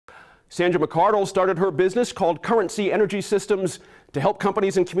Sandra McCardell started her business called Currency Energy Systems to help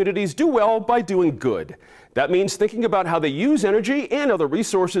companies and communities do well by doing good. That means thinking about how they use energy and other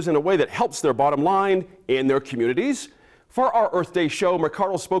resources in a way that helps their bottom line and their communities. For our Earth Day show,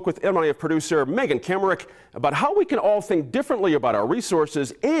 McCardell spoke with NMiF producer Megan Kamerick about how we can all think differently about our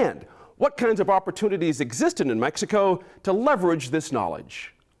resources and what kinds of opportunities exist in New Mexico to leverage this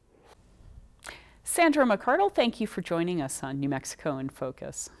knowledge. Sandra McCardell, thank you for joining us on New Mexico in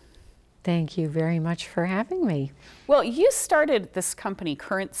Focus. Thank you very much for having me. Well, you started this company,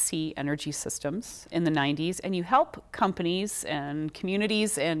 Currency Energy Systems, in the 90s, and you help companies and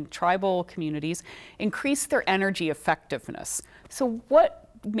communities and tribal communities increase their energy effectiveness. So what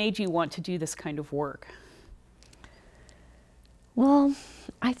made you want to do this kind of work? Well,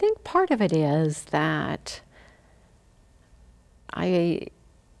 I think part of it is that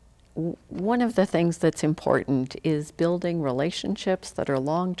one of the things that's important is building relationships that are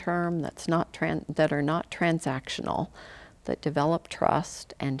long-term, that are not transactional, that develop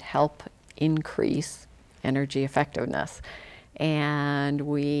trust and help increase energy effectiveness. And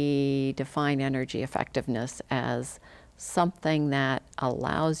we define energy effectiveness as something that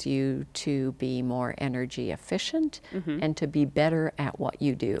allows you to be more energy efficient and to be better at what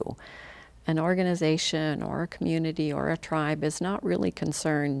you do. An organization or a community or a tribe is not really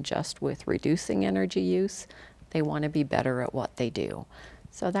concerned just with reducing energy use. They want to be better at what they do.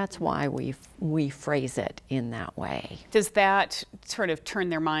 So that's why we phrase it in that way. Does that sort of turn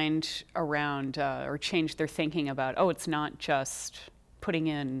their mind around or change their thinking about, oh, it's not just putting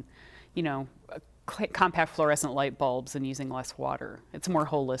in, you know, compact fluorescent light bulbs and using less water. It's more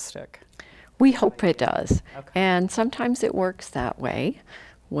holistic. We hope it does. Okay. And sometimes it works that way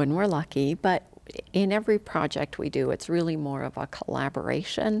when we're lucky, but in every project we do, it's really more of a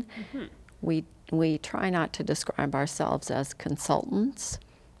collaboration. We try not to describe ourselves as consultants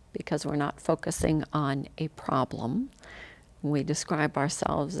because we're not focusing on a problem. We describe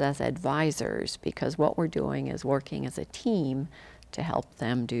ourselves as advisors because what we're doing is working as a team to help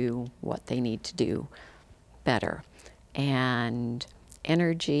them do what they need to do better. And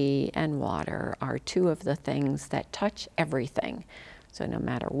energy and water are two of the things that touch everything. So no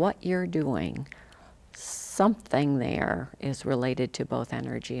matter what you're doing, something there is related to both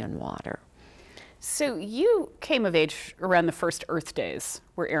energy and water. So you came of age around the first Earth Days.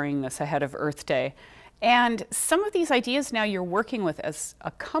 We're airing this ahead of Earth Day. And some of these ideas now you're working with as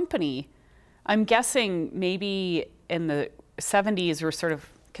a company, I'm guessing maybe in the 70s were sort of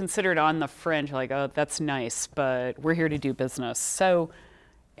considered on the fringe, like, oh, that's nice, but we're here to do business. So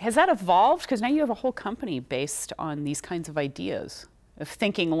has that evolved? Because now you have a whole company based on these kinds of ideas of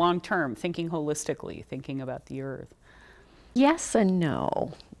thinking long-term, thinking holistically, thinking about the earth. Yes and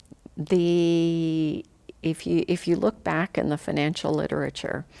no. If you look back in the financial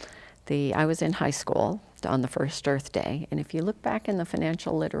literature, I was in high school on the first Earth Day, and if you look back in the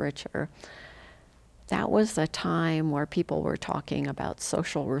financial literature, that was a time where people were talking about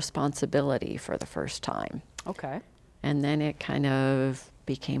social responsibility for the first time. Okay. And then it kind of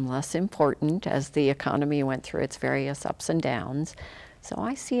became less important as the economy went through its various ups and downs. So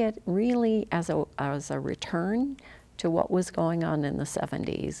I see it really as a return to what was going on in the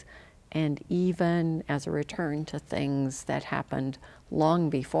 70s, and even as a return to things that happened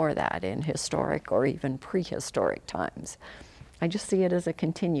long before that in historic or even prehistoric times. I just see it as a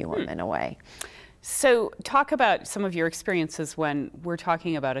continuum in a way. So talk about some of your experiences when we're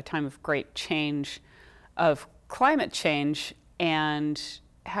talking about a time of great change, of climate change, and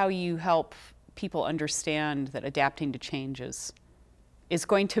how you help people understand that adapting to changes is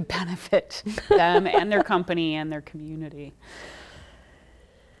going to benefit them and their company and their community.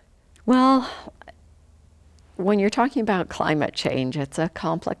 Well, when you're talking about climate change, it's a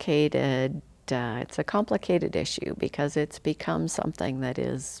complicated issue because it's become something that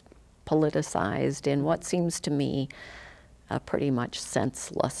is politicized in what seems to me a pretty much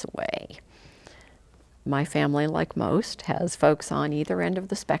senseless way. My family, like most, has folks on either end of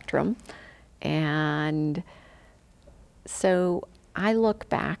the spectrum, and so I look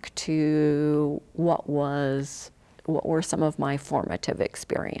back to what were some of my formative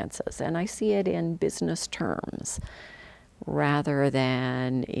experiences, and I see it in business terms rather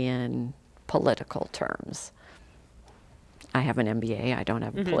than in political terms. I have an MBA, I don't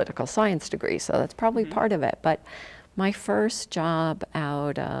have a political science degree, so that's probably part of it. But my first job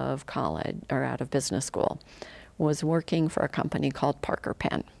out of college, or out of business school, was working for a company called Parker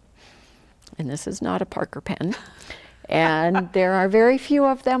Pen. And this is not a Parker pen. And there are very few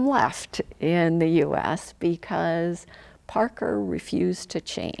of them left in the US because Parker refused to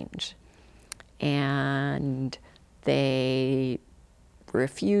change. And they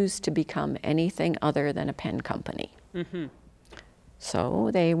refused to become anything other than a pen company. So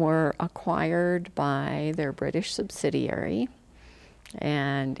they were acquired by their British subsidiary,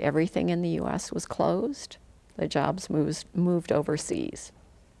 and everything in the US was closed. The jobs moved overseas,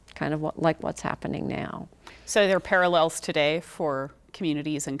 kind of like what's happening now. So there are parallels today for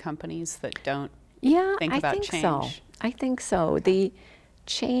communities and companies that don't think about change? So. I think so. The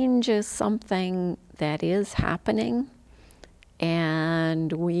change is something that is happening,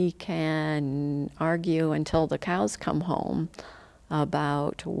 and we can argue until the cows come home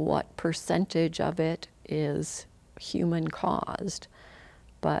about what percentage of it is human caused.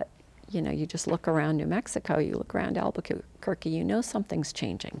 But you know, you just look around New Mexico, you look around Albuquerque, you know something's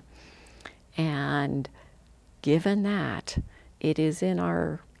changing. And given that, it is in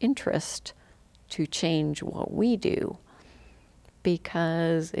our interest to change what we do,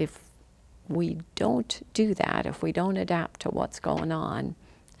 because if we don't do that, if we don't adapt to what's going on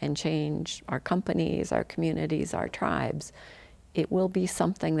and change our companies, our communities, our tribes, it will be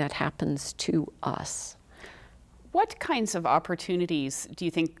something that happens to us. What kinds of opportunities do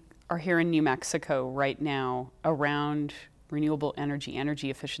you think are here in New Mexico right now around renewable energy, energy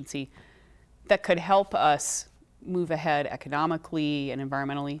efficiency, that could help us move ahead economically and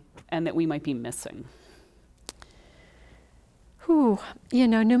environmentally, and that we might be missing? You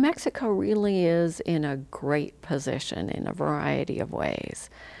know, New Mexico really is in a great position in a variety of ways.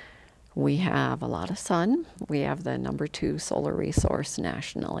 We have a lot of sun. We have the #2 solar resource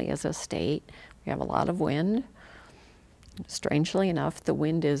nationally as a state. We have a lot of wind. Strangely enough, the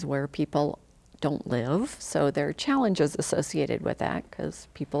wind is where people don't live, so there are challenges associated with that because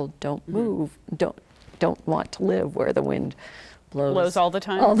people don't move, don't want to live where the wind blows all the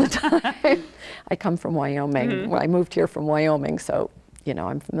time? All the time. I come from Wyoming. Well, I moved here from Wyoming, so you know,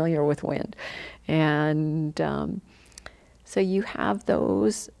 I'm familiar with wind. And so you have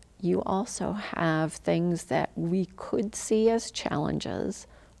those. You also have things that we could see as challenges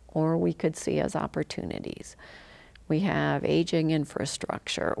or we could see as opportunities. We have aging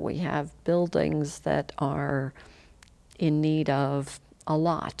infrastructure. We have buildings that are in need of a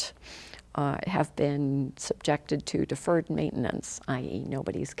lot, have been subjected to deferred maintenance, i.e.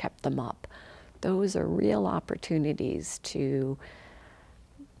 nobody's kept them up. Those are real opportunities to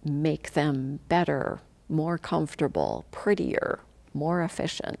make them better, more comfortable, prettier, more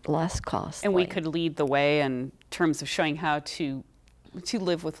efficient, less costly. And we could lead the way in terms of showing how to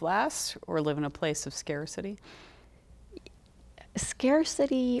live with less or live in a place of scarcity?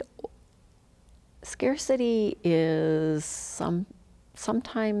 Scarcity is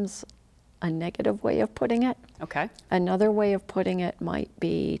sometimes a negative way of putting it. Okay. Another way of putting it might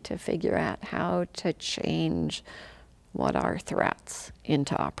be to figure out how to change what are threats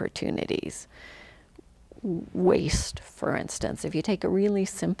into opportunities. Waste, for instance. If you take a really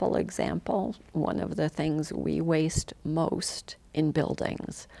simple example, one of the things we waste most in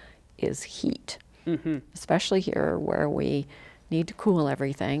buildings is heat, especially here where we need to cool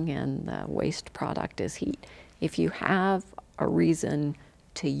everything and the waste product is heat. If you have a reason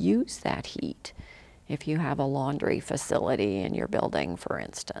to use that heat, if you have a laundry facility in your building, for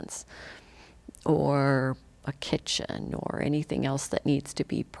instance, or a kitchen or anything else that needs to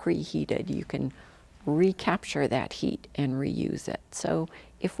be preheated, you can recapture that heat and reuse it. So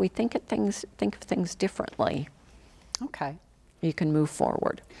if we think of things differently, okay, you can move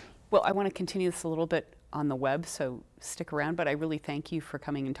forward. Well, I want to continue this a little bit on the web, so stick around, but I really thank you for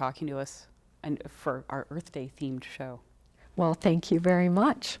coming and talking to us and for our Earth Day themed show. Well, thank you very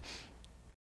much.